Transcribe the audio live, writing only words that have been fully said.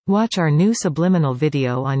Watch our new subliminal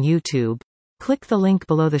video on YouTube. Click the link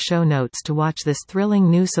below the show notes to watch this thrilling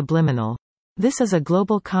new subliminal. This is a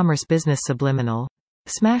global commerce business subliminal.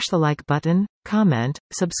 Smash the like button, comment,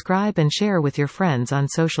 subscribe and share with your friends on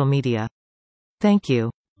social media. Thank you.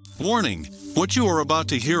 Warning: what you are about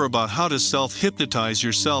to hear about how to self-hypnotize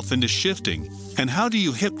yourself into shifting, and how do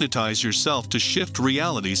you hypnotize yourself to shift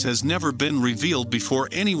realities has never been revealed before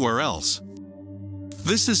anywhere else.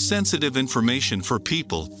 This is sensitive information for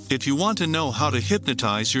people, if you want to know how to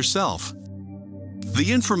hypnotize yourself.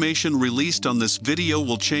 The information released on this video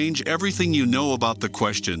will change everything you know about the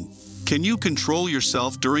question, can you control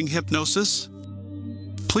yourself during hypnosis?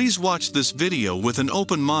 Please watch this video with an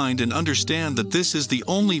open mind and understand that this is the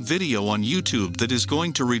only video on YouTube that is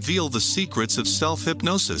going to reveal the secrets of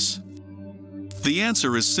self-hypnosis. The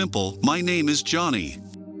answer is simple: my name is Johnny.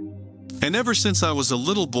 And ever since I was a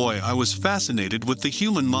little boy, I was fascinated with the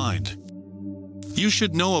human mind. You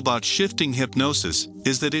should know about shifting hypnosis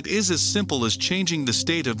is that it is as simple as changing the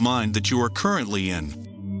state of mind that you are currently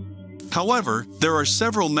in. However, there are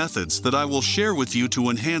several methods that I will share with you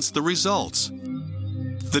to enhance the results.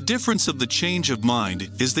 The difference of the change of mind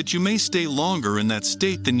is that you may stay longer in that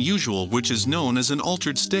state than usual, which is known as an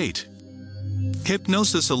altered state.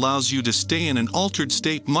 Hypnosis allows you to stay in an altered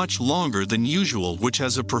state much longer than usual, which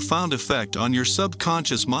has a profound effect on your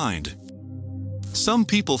subconscious mind. Some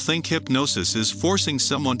people think hypnosis is forcing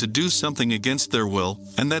someone to do something against their will,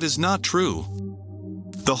 and that is not true.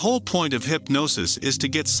 The whole point of hypnosis is to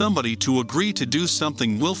get somebody to agree to do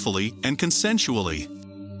something willfully and consensually.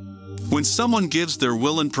 When someone gives their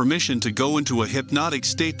will and permission to go into a hypnotic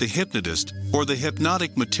state, the hypnotist, or the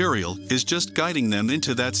hypnotic material, is just guiding them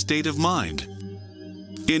into that state of mind.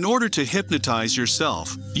 In order to hypnotize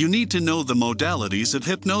yourself, you need to know the modalities of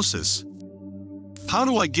hypnosis. How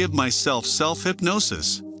do I give myself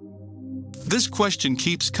self-hypnosis? This question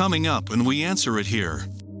keeps coming up and we answer it here.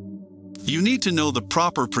 You need to know the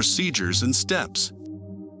proper procedures and steps.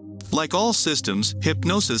 Like all systems,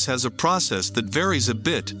 hypnosis has a process that varies a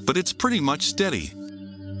bit, but it's pretty much steady.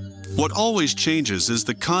 What always changes is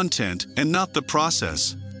the content and not the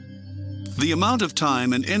process. The amount of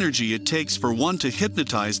time and energy it takes for one to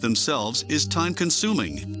hypnotize themselves is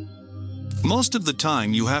time-consuming. Most of the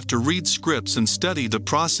time you have to read scripts and study the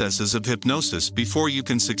processes of hypnosis before you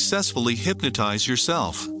can successfully hypnotize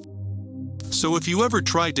yourself. So if you ever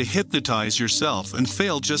tried to hypnotize yourself and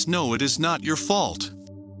fail, just know it is not your fault.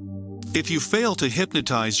 If you fail to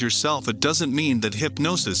hypnotize yourself, it doesn't mean that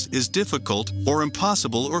hypnosis is difficult or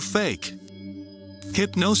impossible or fake.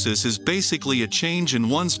 Hypnosis is basically a change in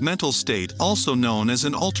one's mental state, also known as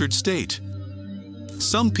an altered state.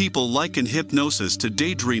 Some people liken hypnosis to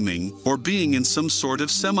daydreaming or being in some sort of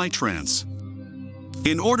semi-trance.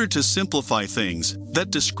 In order to simplify things,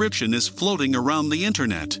 that description is floating around the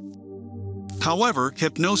internet. However,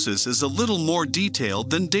 hypnosis is a little more detailed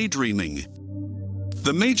than daydreaming.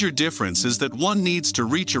 The major difference is that one needs to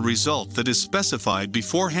reach a result that is specified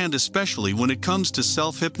beforehand, especially when it comes to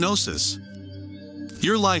self-hypnosis.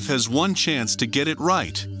 Your life has one chance to get it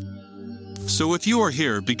right. So if you are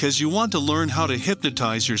here because you want to learn how to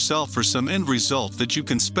hypnotize yourself for some end result that you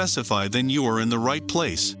can specify, then you are in the right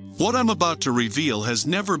place. What I'm about to reveal has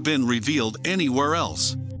never been revealed anywhere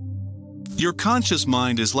else. Your conscious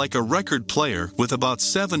mind is like a record player with about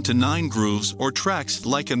 7 to 9 grooves or tracks,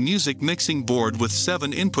 like a music mixing board with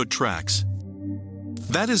 7 input tracks.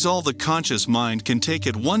 That is all the conscious mind can take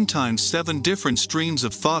at one time: 7 different streams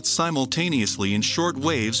of thoughts simultaneously in short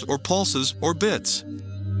waves or pulses or bits.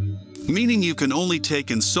 Meaning you can only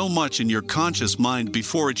take in so much in your conscious mind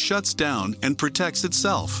before it shuts down and protects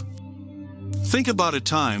itself. Think about a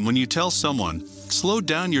time when you tell someone, "Slow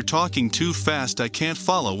down, you're talking too fast, I can't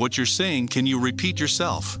follow what you're saying, can you repeat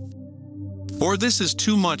yourself?" Or, "This is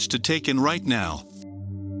too much to take in right now."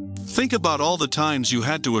 Think about all the times you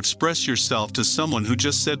had to express yourself to someone who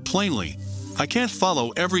just said plainly, "I can't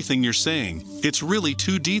follow everything you're saying, it's really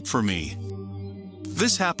too deep for me."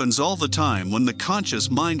 This happens all the time when the conscious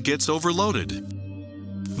mind gets overloaded.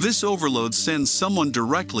 This overload sends someone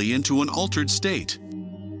directly into an altered state.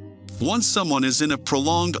 Once someone is in a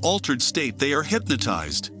prolonged altered state, they are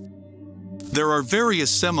hypnotized. There are various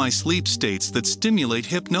semi-sleep states that stimulate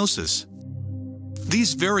hypnosis.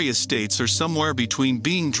 These various states are somewhere between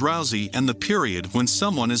being drowsy and the period when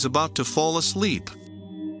someone is about to fall asleep.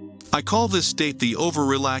 I call this state the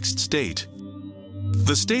over-relaxed state.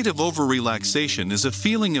 The state of over-relaxation is a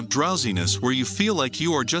feeling of drowsiness where you feel like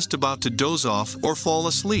you are just about to doze off or fall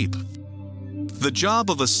asleep. The job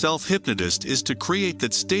of a self-hypnotist is to create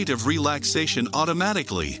that state of relaxation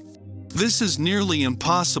automatically. This is nearly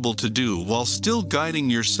impossible to do while still guiding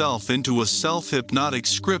yourself into a self-hypnotic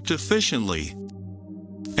script efficiently.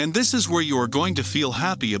 And this is where you are going to feel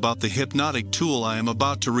happy about the hypnotic tool I am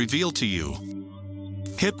about to reveal to you.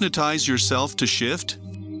 Hypnotize yourself to shift?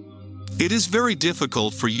 It is very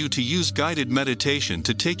difficult for you to use guided meditation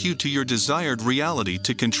to take you to your desired reality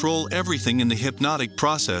to control everything in the hypnotic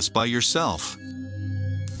process by yourself.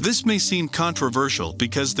 This may seem controversial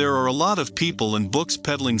because there are a lot of people and books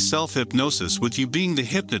peddling self-hypnosis with you being the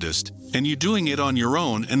hypnotist, and you doing it on your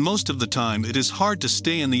own, and most of the time it is hard to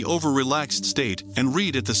stay in the over-relaxed state and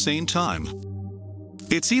read at the same time.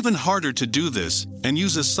 It's even harder to do this and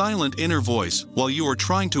use a silent inner voice while you are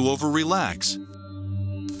trying to over-relax.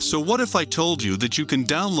 So what if I told you that you can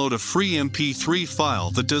download a free MP3 file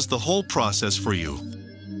that does the whole process for you?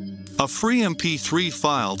 A free MP3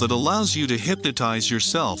 file that allows you to hypnotize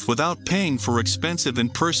yourself without paying for expensive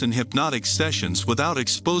in-person hypnotic sessions, without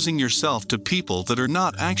exposing yourself to people that are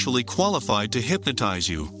not actually qualified to hypnotize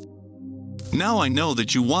you. Now I know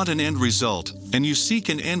that you want an end result, and you seek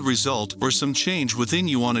an end result or some change within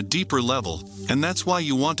you on a deeper level, and that's why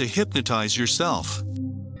you want to hypnotize yourself.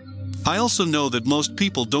 I also know that most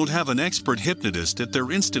people don't have an expert hypnotist at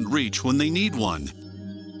their instant reach when they need one.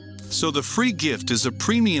 So the free gift is a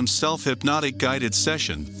premium self-hypnotic guided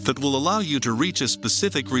session that will allow you to reach a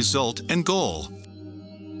specific result and goal.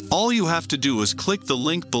 All you have to do is click the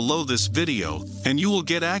link below this video, and you will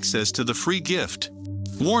get access to the free gift.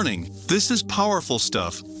 Warning, this is powerful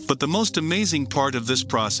stuff, but the most amazing part of this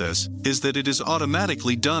process is that it is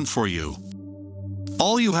automatically done for you.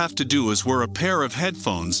 All you have to do is wear a pair of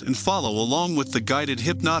headphones and follow along with the guided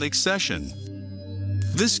hypnotic session.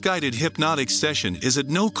 This guided hypnotic session is at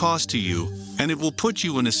no cost to you, and it will put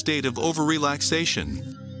you in a state of over-relaxation,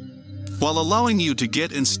 while allowing you to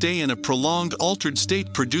get and stay in a prolonged altered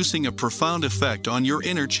state, producing a profound effect on your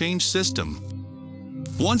inner change system.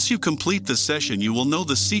 Once you complete the session, you will know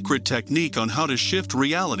the secret technique on how to shift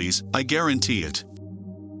realities, I guarantee it.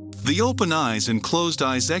 The open eyes and closed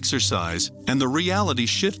eyes exercise and the reality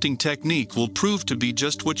shifting technique will prove to be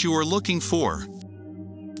just what you are looking for.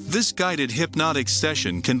 This guided hypnotic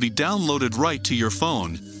session can be downloaded right to your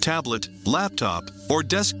phone, tablet, laptop, or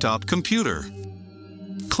desktop computer.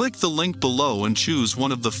 Click the link below and choose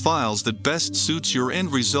one of the files that best suits your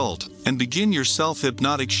end result, and begin your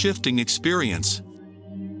self-hypnotic shifting experience.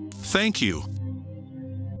 Thank you.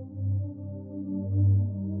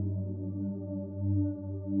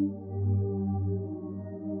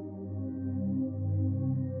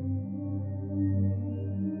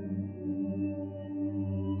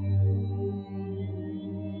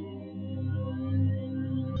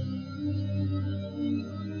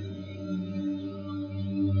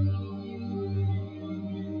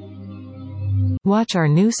 Watch our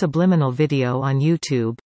new subliminal video on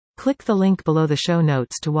YouTube. Click the link below the show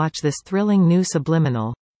notes to watch this thrilling new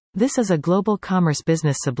subliminal. This is a global commerce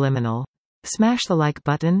business subliminal. Smash the like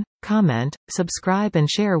button, comment, subscribe and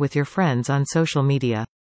share with your friends on social media.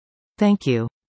 Thank you.